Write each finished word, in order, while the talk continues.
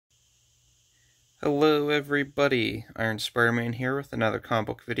Hello everybody, Iron Spider-Man here with another comic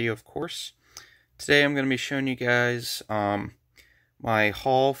book video, of course. Today I'm going to be showing you guys my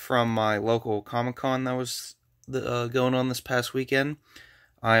haul from my local Comic-Con that was going on this past weekend.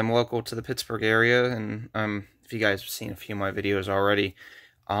 I'm local to the Pittsburgh area, and if you guys have seen a few of my videos already,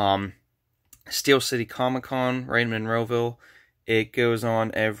 Steel City Comic-Con right in Monroeville. It goes on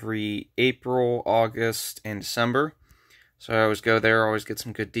every April, August, and December. So I always go there, always get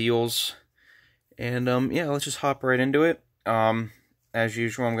some good deals. And, yeah, let's just hop right into it. As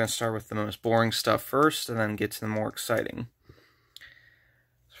usual, I'm going to start with the most boring stuff first, and then get to the more exciting.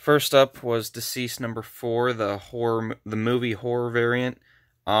 First up was DCeased number 4, the movie horror variant.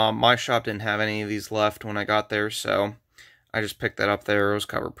 My shop didn't have any of these left when I got there, so I just picked that up there. It was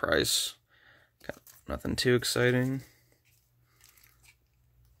cover price. Got nothing too exciting.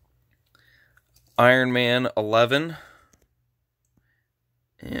 Iron Man 11.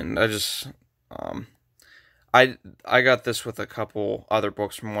 And I got this with a couple other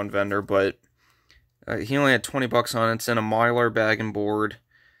books from one vendor, but he only had 20 bucks on it. It's in a Mylar bag and board.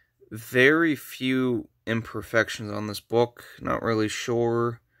 Very few imperfections on this book. Not really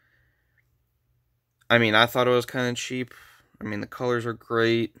sure. I mean, I thought it was kind of cheap. I mean, the colors are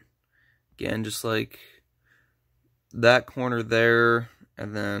great. Again, just like that corner there,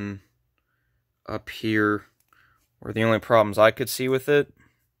 and then up here were the only problems I could see with it.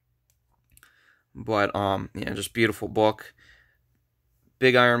 But, yeah, just beautiful book.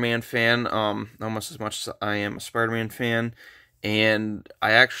 Big Iron Man fan, almost as much as I am a Spider-Man fan. And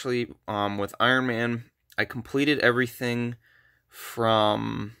I actually, with Iron Man, I completed everything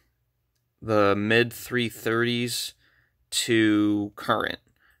from the mid-330s to current.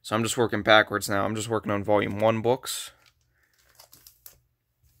 So I'm just working backwards now. I'm just working on Volume 1 books.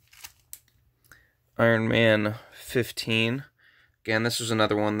 Iron Man 15. Again, this was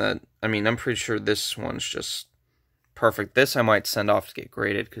another one that, I mean, I'm pretty sure this one's just perfect. This I might send off to get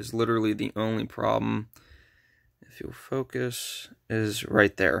graded, because literally the only problem, if you'll focus, is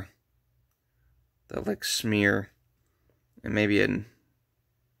right there. That, like, smear, and maybe a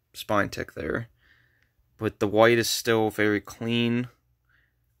spine tick there. But the white is still very clean.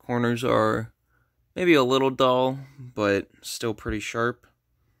 Corners are maybe a little dull, but still pretty sharp.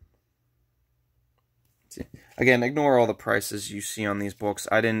 Again, ignore all the prices you see on these books.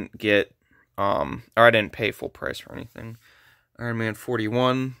 I didn't get, or I didn't pay full price for anything. Iron Man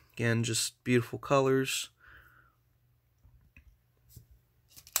 41, again, just beautiful colors.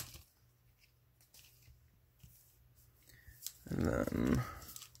 And then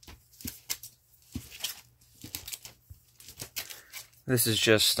this is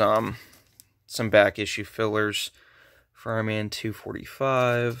just some back issue fillers for Iron Man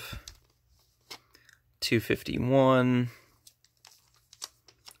 245. 251,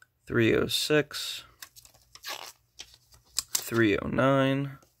 306,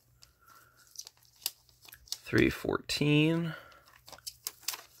 309, 314,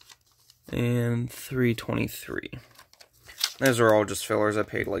 and 323. Those are all just fillers. I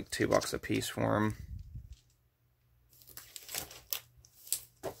paid like $2 a piece for them.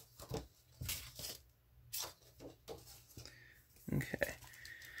 Okay.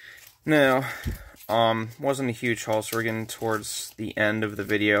 Now, wasn't a huge haul, so we're getting towards the end of the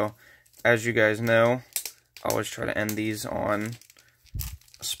video. As you guys know, I always try to end these on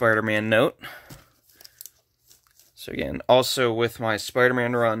a Spider-Man note. So again, also with my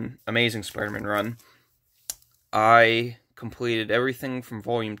Spider-Man run, Amazing Spider-Man run, I completed everything from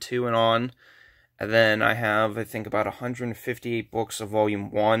Volume 2 and on, and then I have, I think, about 158 books of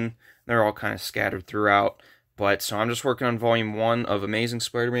Volume 1. They're all kind of scattered throughout, but so I'm just working on Volume 1 of Amazing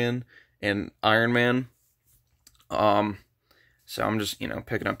Spider-Man and Iron Man. So I'm just,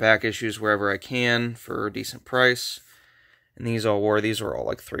 picking up back issues wherever I can for a decent price. And these were all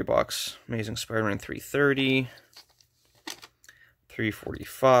like $3. Amazing Spider-Man 330,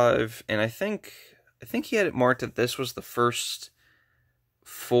 345, and I think he had it marked that this was the first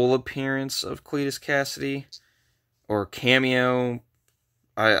full appearance of Cletus Cassidy, or cameo.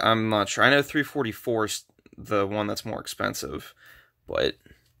 I'm not sure. I know 344 is the one that's more expensive, but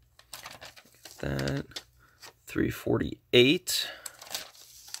that 348.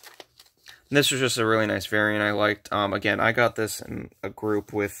 And this was just a really nice variant I liked. Again, I got this in a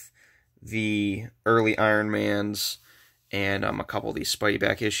group with the early Iron Mans and a couple of these Spidey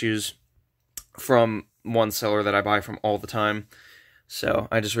back issues from one seller that I buy from all the time. So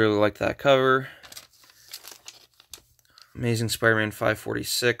I just really liked that cover. Amazing Spider-Man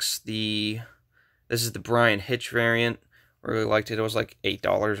 546. This is the Bryan Hitch variant. I really liked it. It was like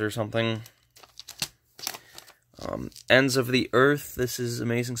 $8 or something. Ends of the Earth. This is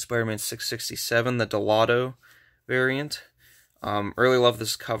Amazing Spider-Man 667, the Delato variant. Really love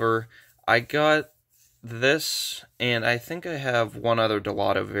this cover. I got this, and I think I have one other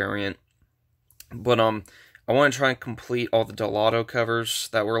Delato variant. But I want to try and complete all the Delato covers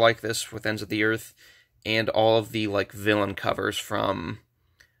that were like this with Ends of the Earth, and all of the like villain covers from,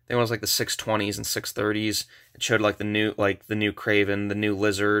 I think it was like the 620s and 630s. It showed like the new Kraven, the new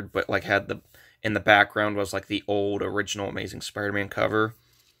Lizard, but like had in the background was like the old original Amazing Spider-Man cover.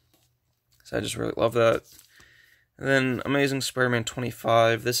 So I just really love that. And then Amazing Spider-Man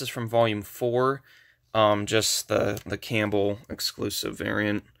 25. This is from Volume 4. Just the Campbell exclusive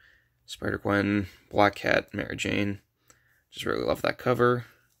variant. Spider-Gwen, Black Cat, Mary Jane. Just really love that cover.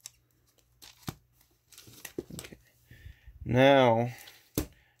 Okay. Now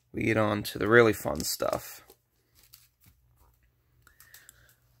we get on to the really fun stuff.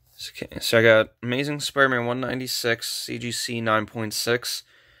 Okay, so I got Amazing Spider-Man 196, CGC 9.6.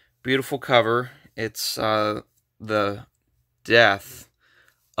 Beautiful cover. It's the death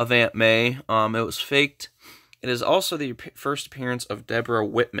of Aunt May. It was faked. It is also the first appearance of Deborah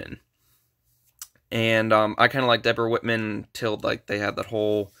Whitman. And I kind of like Deborah Whitman till like they had that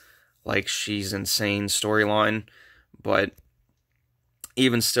whole like she's insane storyline. But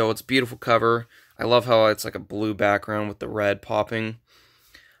even still, it's a beautiful cover. I love how it's like a blue background with the red popping.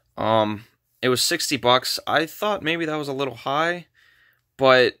 It was $60. I thought maybe that was a little high,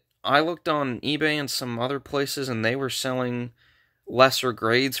 but I looked on eBay and some other places, and they were selling lesser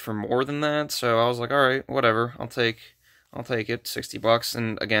grades for more than that. So I was like, all right, whatever. I'll take it. $60,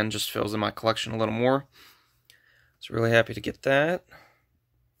 and again, just fills in my collection a little more. So really happy to get that.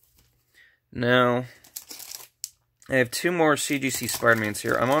 Now, I have two more CGC Spider-Mans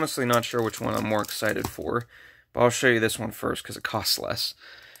here. I'm honestly not sure which one I'm more excited for, but I'll show you this one first because it costs less.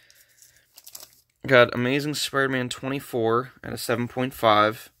 Got Amazing Spider-Man 24 at a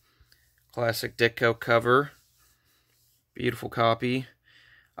 7.5. Classic Ditko cover. Beautiful copy.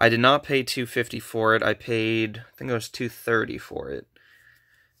 I did not pay $250 for it. I paid, I think it was $230 for it.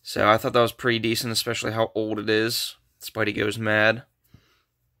 So I thought that was pretty decent, especially how old it is. Spidey Goes Mad.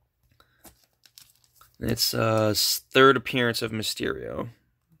 It's third appearance of Mysterio.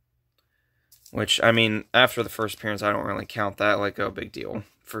 Which, I mean, after the first appearance, I don't really count that. Like, oh, big deal.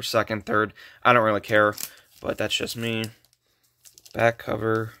 For second, third, I don't really care. But that's just me. Back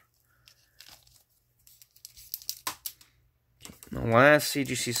cover. The last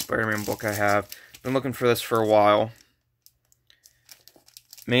CGC Spider-Man book I have. Been looking for this for a while.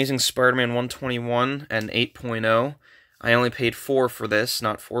 Amazing Spider-Man 121 and 8.0. I only paid $4 for this,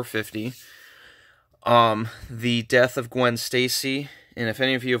 not $4.50. The death of Gwen Stacy. And if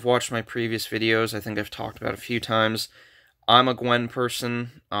any of you have watched my previous videos, I think I've talked about it a few times. I'm a Gwen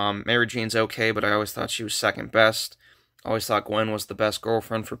person. Mary Jane's okay, but I always thought she was second best. I always thought Gwen was the best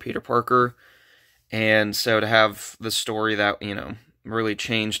girlfriend for Peter Parker. And so to have the story that, you know, really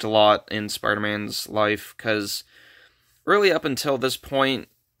changed a lot in Spider-Man's life, because really up until this point,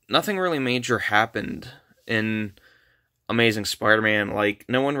 nothing really major happened in Amazing Spider-Man. Like,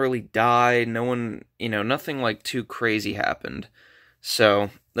 no one really died, no one, you know, nothing like too crazy happened.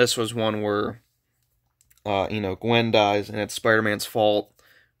 So this was one where, you know, Gwen dies and it's Spider-Man's fault,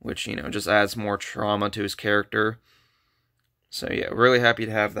 which, you know, just adds more trauma to his character. So yeah, really happy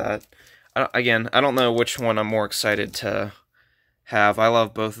to have that. Again, I don't know which one I'm more excited to have. I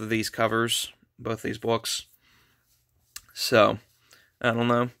love both of these covers, both these books. So, I don't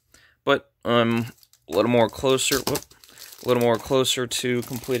know. But I'm a little more closer to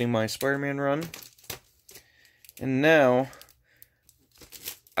completing my Spider-Man run. And now,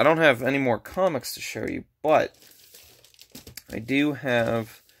 I don't have any more comics to show you, but I do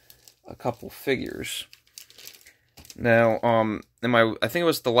have a couple figures. Now, I think it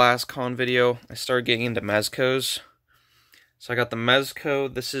was the last con video, I started getting into Mezcos. So I got the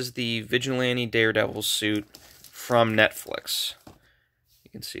Mezco. This is the Vigilante Daredevil suit from Netflix. You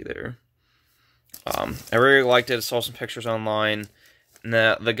can see there. I really liked it. I saw some pictures online. And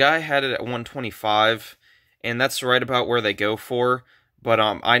the guy had it at 125, and that's right about where they go for. But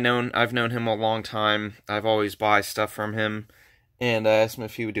I've known him a long time. I've always buy stuff from him, and I asked him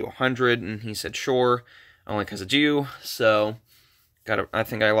if he would do 100, and he said sure, only because it's you. So I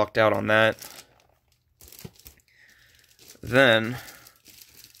think I lucked out on that. Then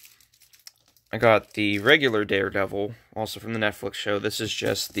I got the regular Daredevil, also from the Netflix show. This is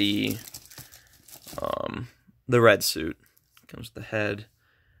just the red suit. Comes with the head,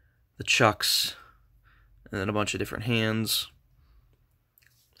 the chucks, and then a bunch of different hands.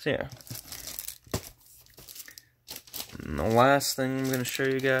 So yeah. And the last thing I'm going to show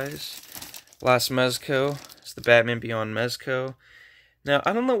you guys, last Mezco, is It's the Batman Beyond Mezco. Now,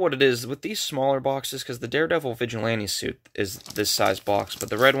 I don't know what it is with these smaller boxes, because the Daredevil Vigilante suit is this size box, but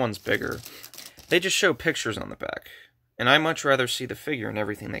the red one's bigger. They just show pictures on the back, and I much rather see the figure and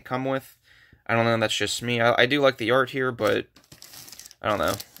everything they come with. I don't know, that's just me. I do like the art here, but I don't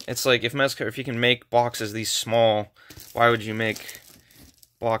know. It's like, if you can make boxes these small, why would you make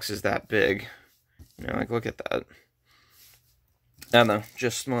boxes that big? You know, like, look at that. I don't know,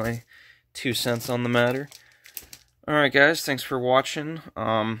 just my 2 cents on the matter. Alright guys, thanks for watching.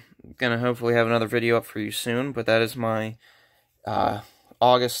 Gonna hopefully have another video up for you soon, but that is my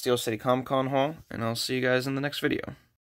August Steel City Comic Con haul, and I'll see you guys in the next video.